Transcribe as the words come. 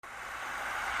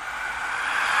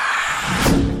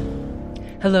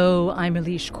Hello, I'm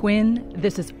Elise Quinn.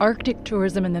 This is Arctic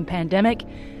Tourism and the Pandemic,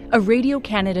 a Radio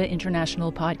Canada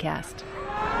International podcast.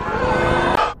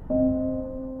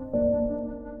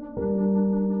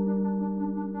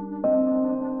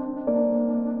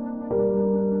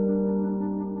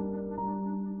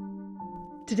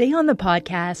 Today on the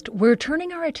podcast, we're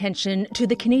turning our attention to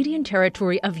the Canadian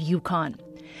territory of Yukon.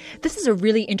 This is a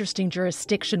really interesting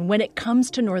jurisdiction when it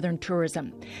comes to northern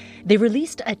tourism. They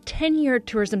released a 10-year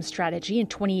tourism strategy in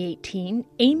 2018,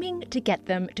 aiming to get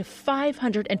them to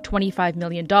 $525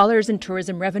 million in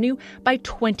tourism revenue by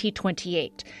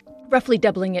 2028, roughly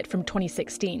doubling it from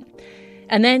 2016.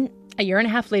 And then, a year and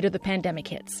a half later, the pandemic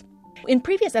hits. In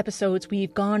previous episodes,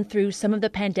 we've gone through some of the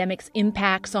pandemic's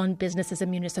impacts on businesses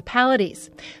and municipalities.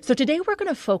 So today we're going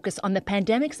to focus on the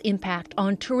pandemic's impact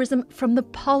on tourism from the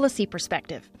policy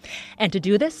perspective. And to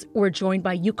do this, we're joined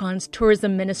by Yukon's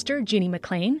Tourism Minister, Jeannie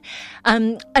McLean.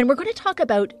 And we're going to talk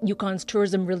about Yukon's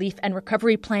Tourism Relief and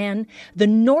Recovery Plan, the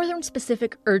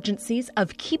northern-specific urgencies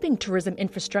of keeping tourism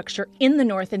infrastructure in the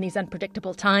north in these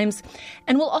unpredictable times.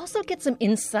 And we'll also get some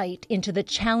insight into the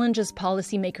challenges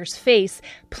policymakers face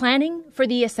planning for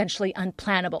the essentially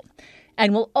unplannable.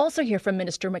 And we'll also hear from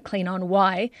Minister McLean on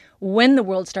why, when the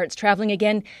world starts traveling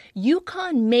again,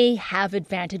 Yukon may have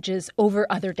advantages over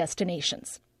other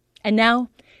destinations. And now,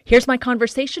 here's my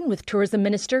conversation with Tourism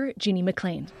Minister Jeannie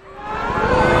McLean.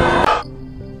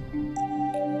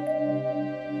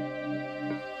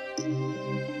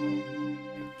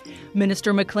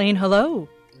 Minister McLean, hello.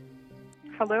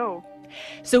 Hello.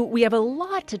 So we have a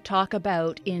lot to talk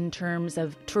about in terms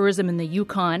of tourism in the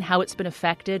Yukon, how it's been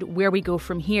affected, where we go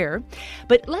from here.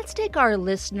 But let's take our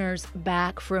listeners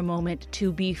back for a moment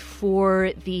to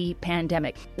before the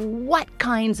pandemic. What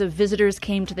kinds of visitors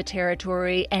came to the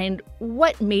territory and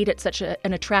what made it such an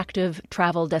attractive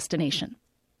travel destination?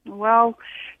 Well,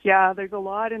 yeah, there's a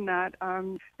lot in that.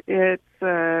 It's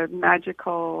a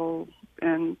magical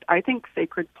and I think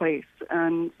sacred place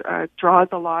and draws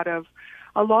a lot of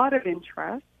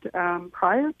interest.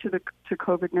 Prior to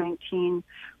COVID-19,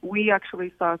 we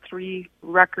actually saw 3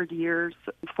 record years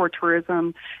for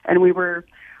tourism, and we were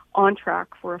on track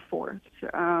for a 4th.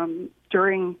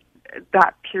 During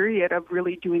that period of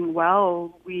really doing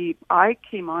well, I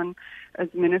came on as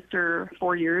minister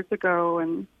 4 years ago,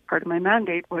 and part of my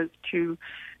mandate was to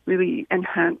really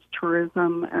enhance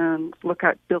tourism and look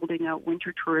at building out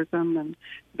winter tourism and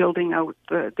building out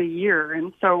the year.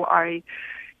 And so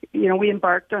we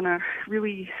embarked on a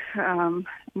really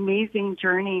amazing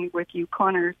journey with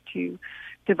Yukoners to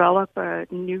develop a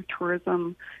new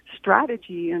tourism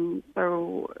strategy. And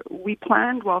so we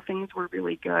planned while things were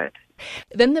really good.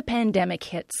 Then the pandemic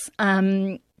hits.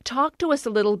 Talk to us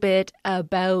a little bit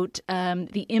about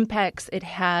the impacts it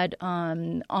had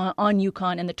on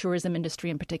Yukon and the tourism industry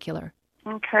in particular.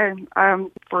 Okay.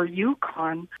 For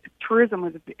Yukon, tourism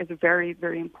is a very,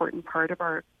 very important part of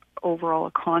our overall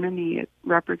economy. It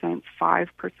represents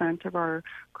 5% of our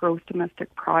gross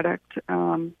domestic product.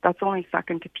 That's only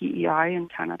second to PEI in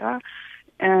Canada.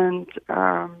 And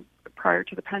prior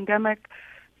to the pandemic,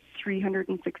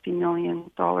 $360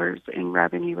 million in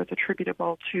revenue was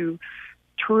attributable to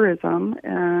tourism,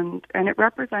 and it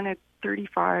represented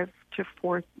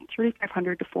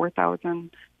 3,500 to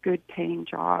 4,000 good-paying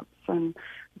jobs. And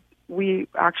we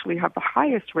actually have the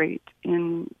highest rate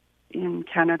in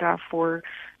Canada for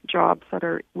jobs that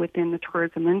are within the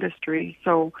tourism industry.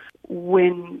 So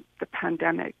when the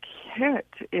pandemic hit,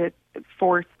 it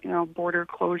forced, border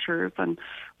closures, and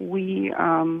we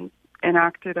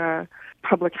enacted a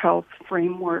public health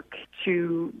framework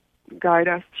to guide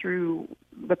us through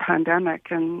the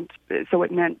pandemic. And so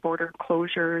it meant border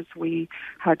closures. We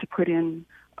had to put in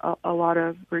a lot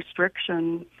of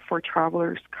restrictions for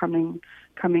travelers coming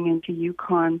into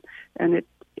Yukon, and it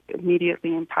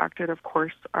immediately impacted, of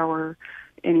course,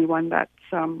 anyone that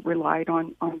relied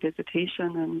on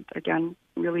visitation. And again,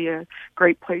 really a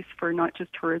great place for not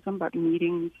just tourism, but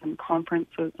meetings and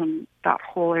conferences, and that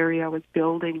whole area was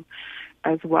building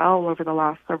as well over the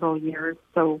last several years.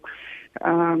 So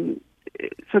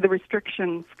the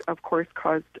restrictions, of course,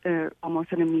 caused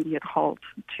almost an immediate halt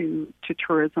to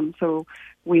tourism. So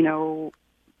we know,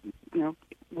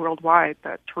 worldwide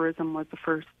that tourism was the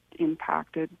first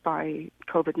impacted by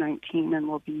COVID-19 and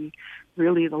will be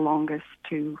really the longest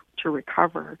to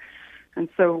recover. And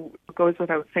so it goes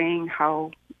without saying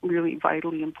how really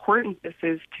vitally important this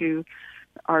is to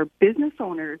our business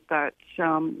owners, that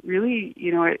really,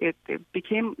 it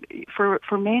became,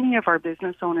 for many of our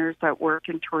business owners that work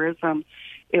in tourism,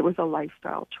 it was a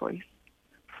lifestyle choice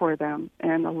for them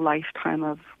and a lifetime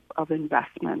of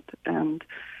investment. And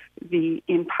the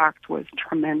impact was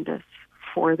tremendous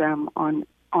for them on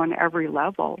on every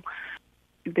level.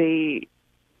 They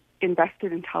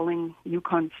invested in telling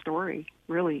Yukon's story.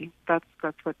 Really, that's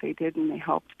what they did, and they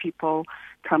helped people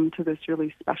come to this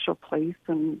really special place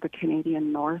in the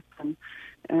Canadian North and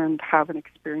have an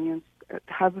experience,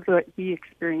 have the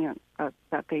experience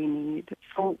that they need.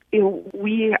 So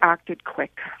we acted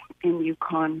quick in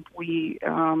Yukon. We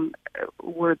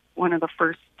were one of the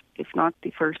first, if not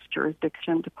the first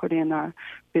jurisdiction to put in a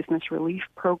business relief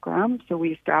program. So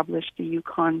we established the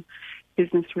Yukon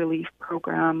Business Relief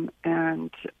Program,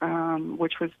 and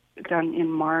which was done in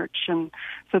March. And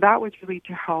so that was really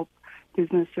to help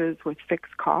businesses with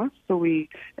fixed costs.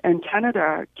 And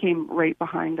Canada came right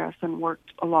behind us and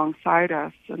worked alongside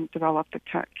us and developed the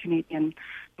Canadian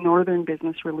Northern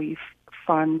Business Relief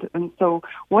Fund. And so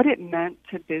what it meant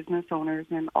to business owners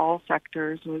in all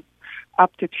sectors was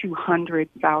up to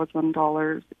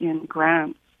 $200,000 in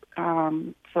grants.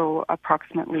 So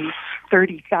approximately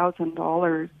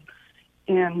 $30,000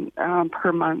 in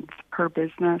per month per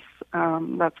business.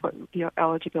 That's what the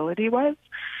eligibility was.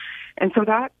 And so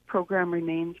that program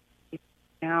remains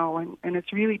now, and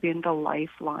it's really been the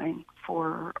lifeline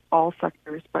for all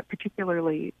sectors, but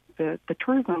particularly the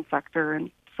tourism sector.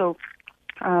 And so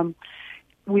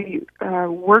we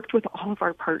worked with all of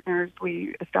our partners.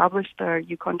 We established the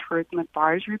Yukon Tourism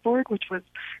Advisory Board, which was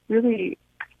really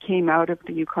came out of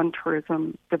the Yukon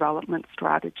Tourism Development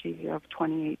Strategy of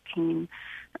 2018.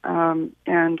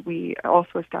 And we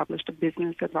also established a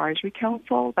business advisory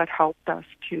council that helped us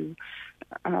to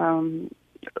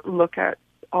look at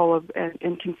all of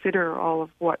and consider all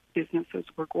of what businesses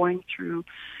were going through.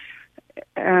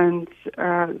 And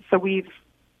so we've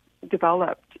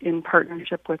developed in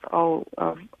partnership with all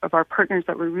of our partners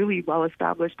that were really well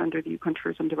established under the Yukon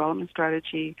Tourism Development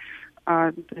Strategy,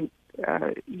 the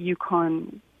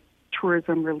Yukon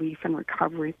Tourism Relief and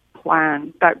Recovery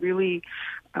Plan that really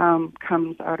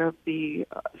comes out of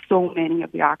so many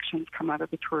of the actions come out of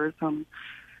the tourism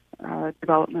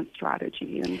development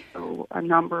strategy. And so a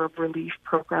number of relief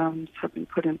programs have been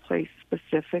put in place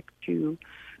specific to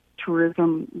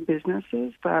tourism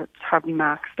businesses that have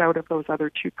maxed out of those other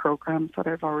two programs that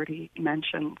I've already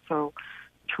mentioned. So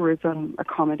Tourism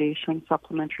Accommodation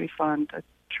Supplementary Fund, a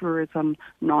Tourism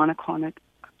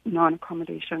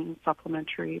Non-Accommodation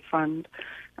Supplementary Fund,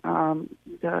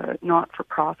 the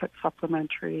Not-for-Profit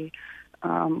Supplementary.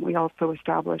 We also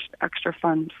established extra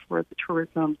funds for the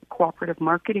Tourism Cooperative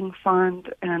Marketing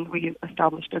Fund, and we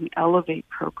established an Elevate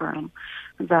program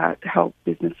that helped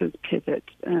businesses pivot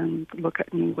and look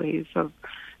at new ways of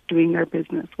doing their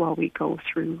business while we go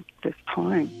through this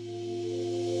time.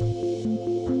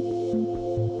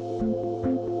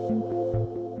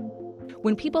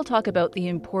 When people talk about the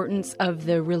importance of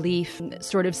the relief,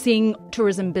 sort of seeing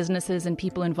tourism businesses and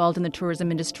people involved in the tourism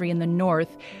industry in the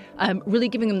North, really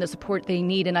giving them the support they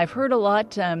need. And I've heard a lot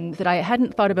that I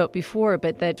hadn't thought about before,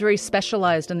 but that's very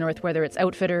specialized in the North, whether it's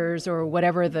outfitters or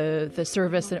whatever the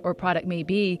service or product may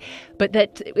be. But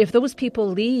that if those people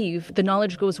leave, the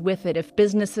knowledge goes with it. If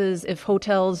businesses, if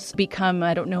hotels become,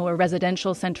 I don't know, a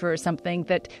residential center or something,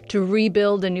 that to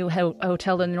rebuild a new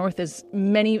hotel in the North is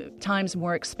many times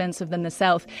more expensive than the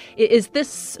South. Is this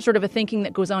sort of a thinking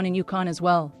that goes on in Yukon as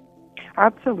well?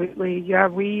 Absolutely. Yeah,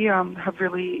 we have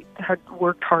really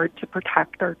worked hard to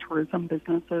protect our tourism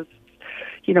businesses.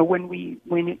 You know,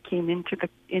 when it came into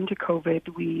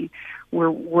COVID, we were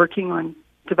working on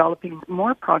developing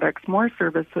more products, more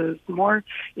services, more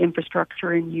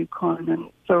infrastructure in Yukon, and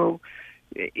so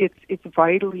it's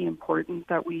vitally important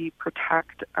that we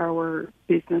protect our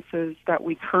businesses that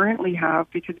we currently have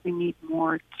because we need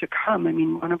more to come. I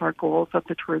mean, one of our goals of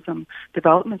the tourism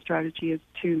development strategy is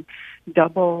to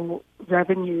double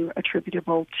revenue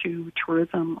attributable to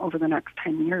tourism over the next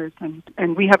 10 years. And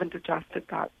we haven't adjusted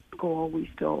that goal. We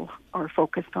still are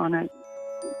focused on it.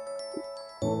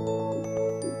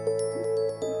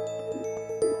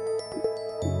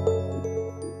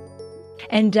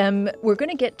 And we're going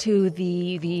to get to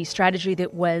the strategy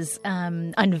that was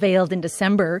unveiled in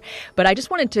December, but I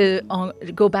just wanted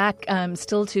to go back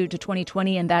still to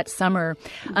 2020 and that summer.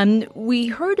 We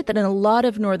heard that in a lot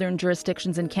of northern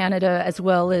jurisdictions in Canada, as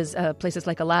well as places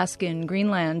like Alaska and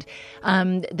Greenland,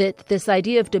 that this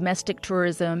idea of domestic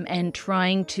tourism and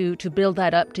trying to build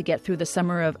that up to get through the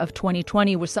summer of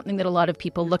 2020 was something that a lot of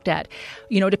people looked at.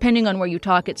 You know, depending on where you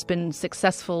talk, it's been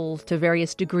successful to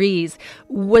various degrees.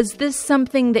 Was this something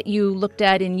that you looked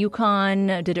at in Yukon?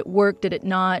 Did it work? Did it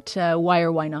not? Why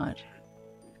or why not?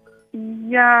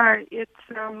 Yeah,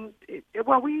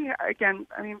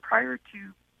 prior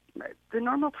to the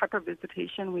normal type of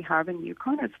visitation we have in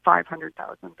Yukon is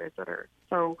 500,000 visitors.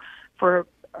 So for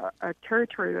a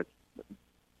territory that's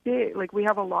big. Like, we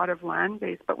have a lot of land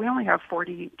base, but we only have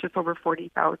just over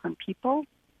 40,000 people.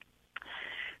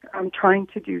 I'm trying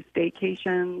to do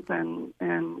staycations, and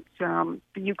the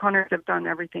Yukoners have done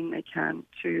everything they can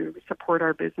to support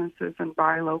our businesses and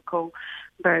buy local,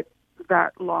 but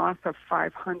that loss of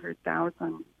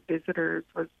 500,000 visitors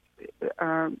was,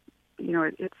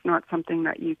 it's not something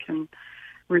that you can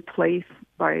replace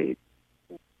by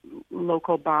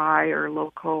local buy or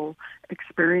local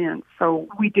experience. So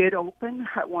we did open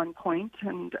at one point,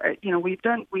 and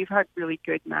we've had really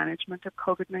good management of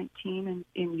COVID-19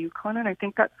 in Yukon, and I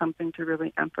think that's something to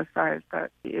really emphasize,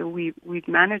 that we've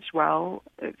managed well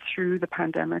through the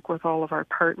pandemic with all of our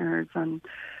partners,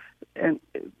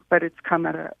 but it's come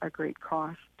at a great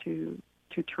cost to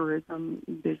tourism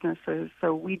businesses.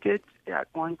 So we did, at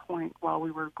one point, while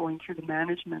we were going through the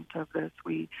management of this,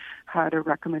 we had a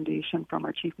recommendation from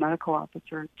our chief medical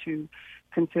officer to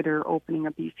consider opening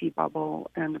a BC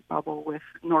bubble and a bubble with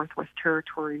Northwest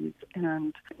Territories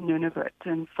and Nunavut.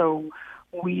 And so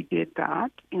we did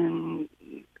that in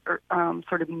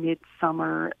sort of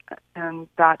midsummer, and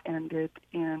that ended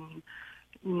in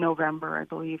November, I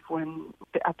believe, when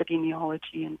the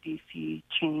epidemiology in BC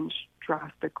changed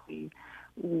drastically.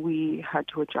 We had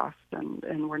to adjust,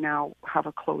 and we're now have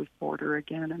a closed border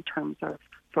again in terms of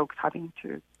folks having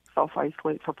to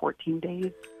self-isolate for 14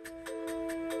 days.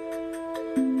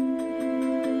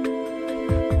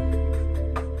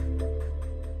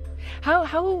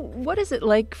 What is it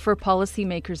like for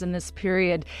policymakers in this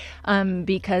period?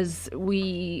 Because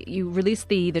you released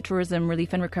the Tourism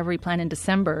Relief and Recovery Plan in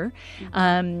December,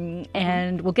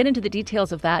 and we'll get into the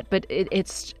details of that. But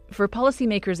it's for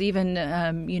policymakers,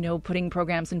 even putting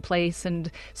programs in place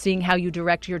and seeing how you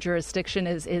direct your jurisdiction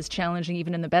is challenging,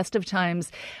 even in the best of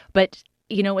times. But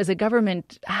as a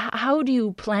government, how do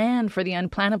you plan for the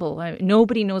unplannable?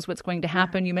 Nobody knows what's going to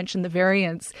happen. You mentioned the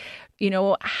variants.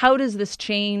 How does this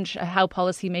change how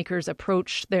policymakers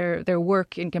approach their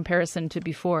work in comparison to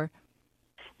before?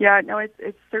 Yeah, no,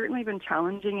 it's certainly been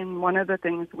challenging. And one of the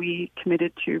things we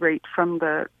committed to right from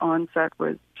the onset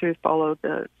was to follow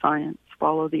the science,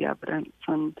 follow the evidence.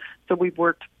 And so we've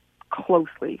worked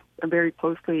very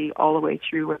closely all the way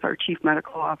through with our chief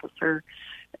medical officer.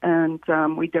 And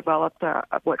we developed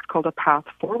what's called a path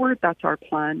forward. That's our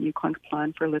plan, Yukon's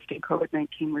plan for lifting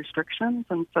COVID-19 restrictions.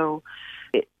 And so,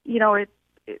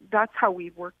 that's how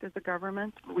we've worked as a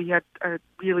government. We had a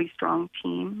really strong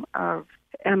team of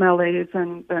MLAs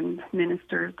and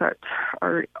ministers that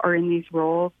are in these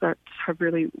roles that have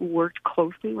really worked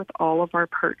closely with all of our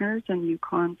partners in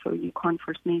Yukon. So Yukon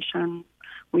First Nation.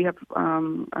 We have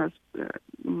a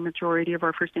majority of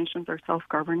our First Nations are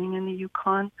self-governing in the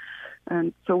Yukon.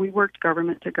 And so we worked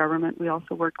government to government. We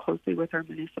also worked closely with our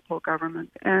municipal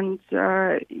government. And,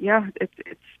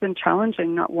 it's been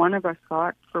challenging. Not one of us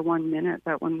thought for 1 minute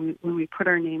that when we put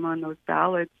our name on those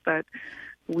ballots that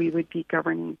we would be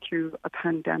governing through a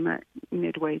pandemic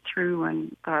midway through,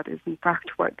 and that is in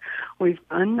fact what we've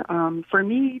done. For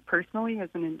me personally, as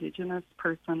an Indigenous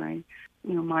person,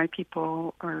 my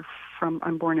people are from.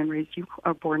 I'm born and raised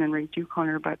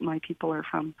Yukoner, but my people are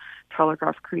from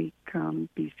Telegraph Creek,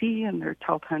 BC, and they're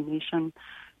Tahltan Nation.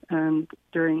 And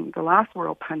during the last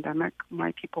world pandemic,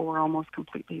 my people were almost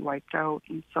completely wiped out,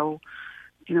 and so,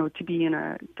 to be in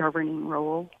a governing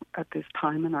role at this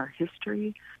time in our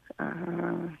history,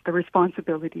 the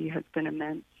responsibility has been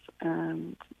immense,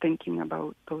 and thinking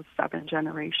about those 7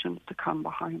 generations to come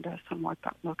behind us and what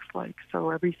that looks like.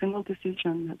 So every single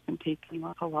decision has been taken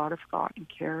with a lot of thought and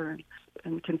care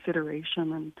and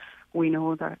consideration, and we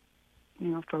know that,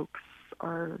 folks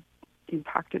are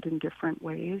impacted in different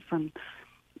ways, and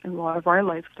a lot of our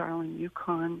lifestyle in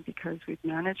Yukon, because we've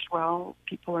managed well,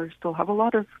 people still have a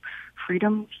lot of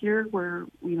freedoms here where,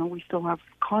 we still have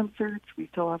concerts, we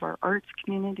still have our arts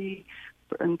community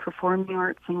and performing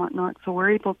arts and whatnot. So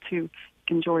we're able to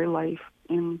enjoy life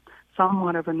in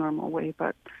somewhat of a normal way,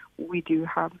 but we do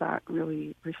have that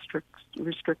really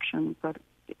restrictions at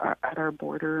our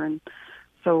border. And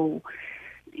so,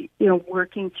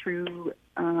 working through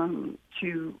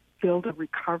to build a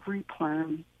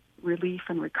relief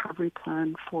and recovery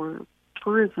plan for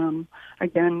tourism.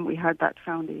 Again, we had that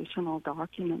foundational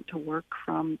document to work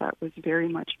from that was very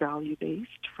much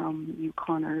value-based from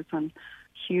Yukoners, and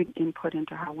huge input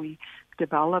into how we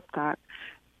developed that.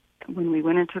 When we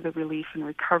went into the relief and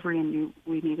recovery, and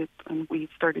we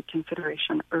started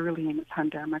consideration early in the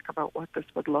pandemic about what this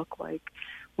would look like,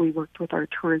 we worked with our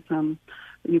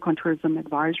Yukon Tourism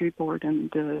Advisory Board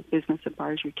and the Business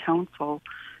Advisory Council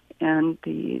and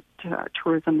the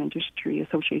Tourism Industry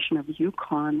Association of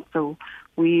Yukon. So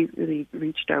we really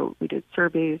reached out. We did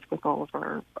surveys with all of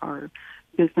our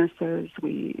businesses.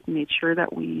 We made sure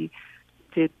that we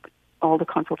did all the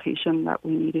consultation that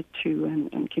we needed to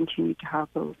and continued to have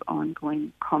those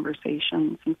ongoing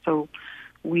conversations. And so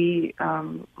we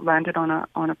landed on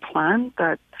a plan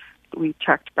that we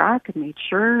checked back and made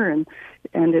sure, and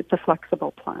it's a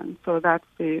flexible plan. So that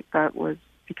was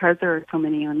because there are so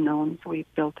many unknowns, we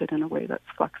built it in a way that's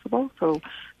flexible. So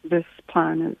this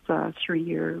plan is a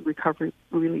 3-year recovery,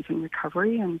 relief and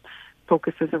recovery, and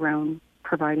focuses around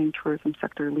providing tourism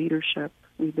sector leadership,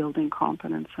 rebuilding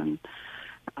confidence and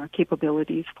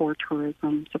capabilities for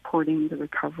tourism, supporting the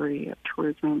recovery of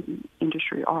tourism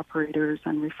industry operators,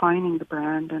 and refining the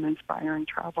brand and inspiring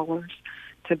travelers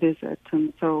to visit.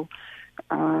 And so,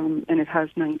 and it has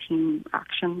 19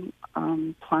 action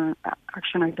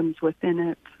items within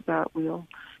it that we'll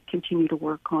continue to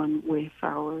work on with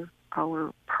our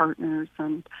partners,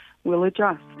 and we'll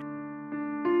adjust.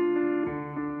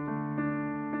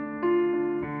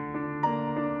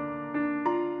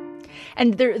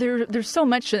 And there's so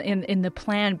much in the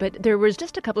plan, but there was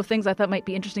just a couple of things I thought might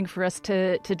be interesting for us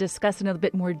to discuss in a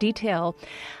bit more detail.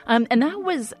 And that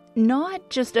was not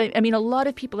just, a lot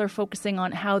of people are focusing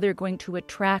on how they're going to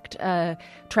attract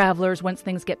travelers once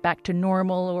things get back to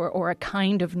normal or a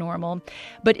kind of normal.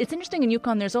 But it's interesting in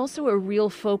Yukon, there's also a real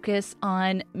focus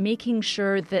on making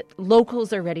sure that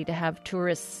locals are ready to have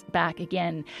tourists back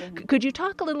again. Mm-hmm. Could you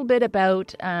talk a little bit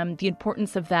about the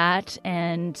importance of that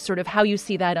and sort of how you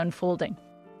see that unfolding?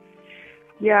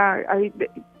 Yeah,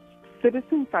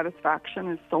 citizen satisfaction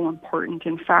is so important.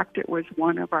 In fact, it was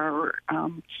one of our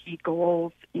key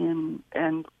goals and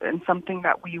something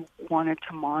that we wanted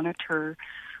to monitor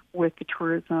with the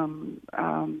tourism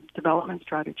development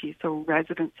strategy. So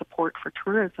resident support for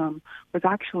tourism was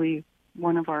actually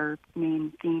one of our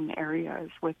main theme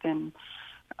areas within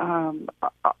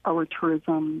our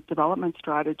tourism development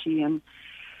strategy. And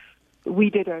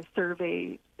we did a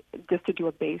survey just to do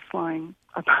a baseline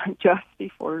about just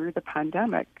before the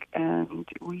pandemic, and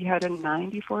we had a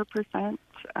 94%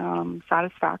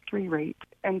 satisfactory rate.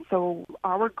 And so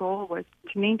our goal was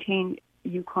to maintain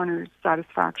Yukoners'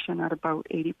 satisfaction at about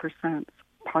 80%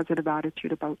 positive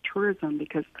attitude about tourism,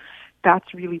 because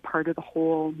that's really part of the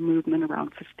whole movement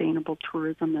around sustainable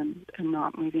tourism and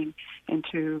not moving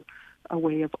into a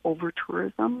way of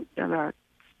over-tourism that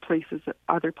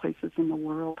other places in the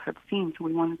world have seen. So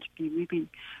we wanted to be really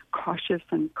cautious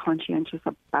and conscientious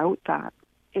about that.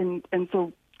 And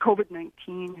so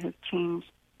COVID-19 has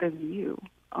changed the view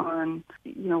on,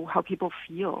 how people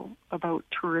feel about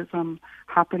tourism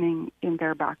happening in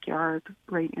their backyard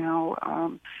right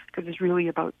now, because it's really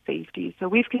about safety. So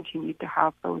we've continued to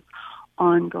have those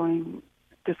ongoing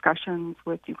discussions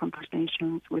with Yukon First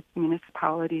Nations, with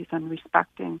municipalities, and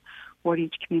respecting what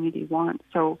each community wants.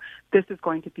 So this is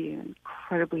going to be an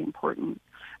incredibly important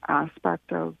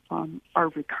aspect of our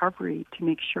recovery, to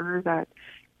make sure that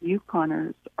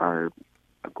Yukoners are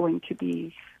going to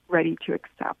be ready to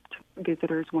accept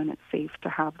visitors when it's safe to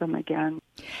have them again.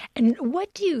 And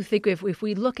what do you think, if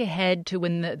we look ahead to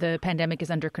when the pandemic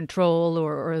is under control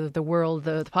or the world,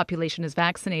 the population is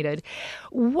vaccinated,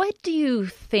 what do you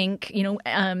think,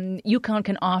 Yukon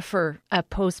can offer a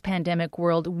post-pandemic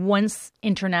world once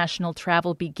international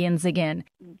travel begins again?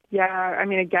 Yeah,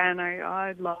 again,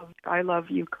 I love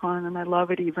Yukon, and I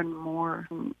love it even more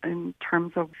in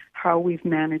terms of how we've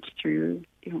managed to,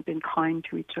 been kind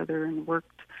to each other and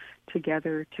worked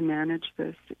together to manage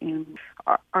this. And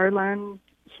our land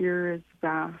here is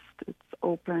vast, it's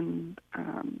open,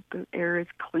 the air is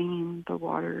clean, the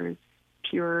water is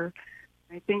pure.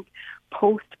 I think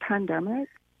post-pandemic,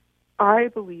 I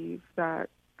believe that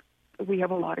we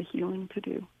have a lot of healing to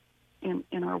do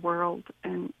in our world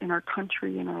and in our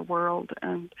country, in our world,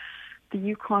 and the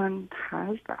Yukon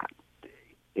has that.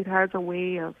 It has a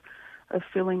way of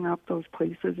filling up those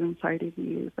places inside of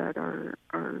you that are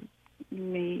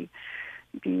may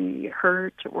be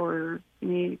hurt or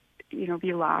may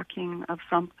be lacking of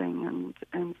something,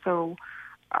 and so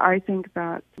I think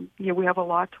that we have a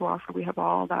lot to offer. We have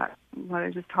all that what I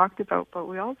just talked about, but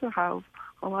we also have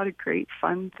a lot of great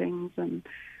fun things and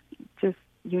just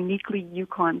uniquely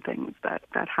Yukon things that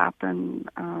happen.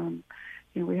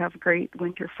 We have great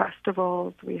winter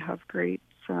festivals. We have great.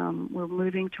 We're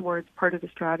moving towards, part of the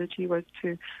strategy was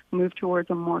to move towards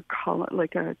a more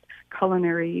a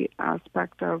culinary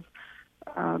aspect of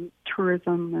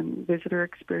tourism and visitor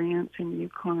experience in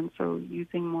Yukon. So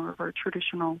using more of our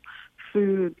traditional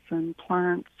foods and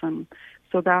plants, and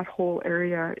so that whole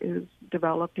area is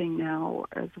developing now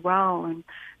as well. And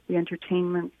the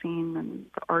entertainment scene and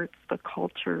the arts, the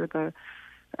culture,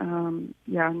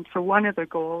 and so one of the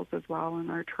goals as well in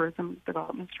our tourism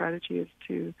development strategy is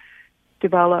to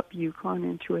develop Yukon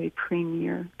into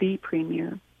the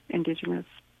premier Indigenous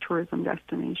tourism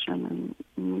destination,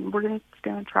 and we're going to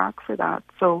stay on track for that.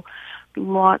 So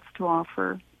lots to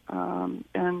offer,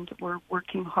 and we're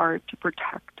working hard to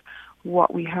protect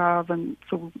what we have, and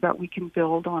so that we can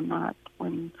build on that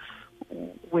when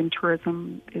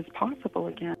tourism is possible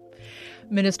again.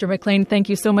 Minister MacLean, thank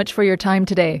you so much for your time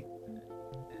today.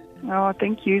 Oh,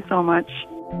 thank you so much.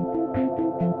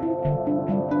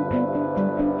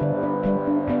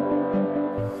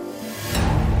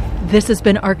 This has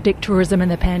been Arctic Tourism and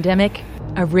the Pandemic,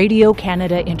 a Radio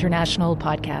Canada International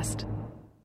podcast.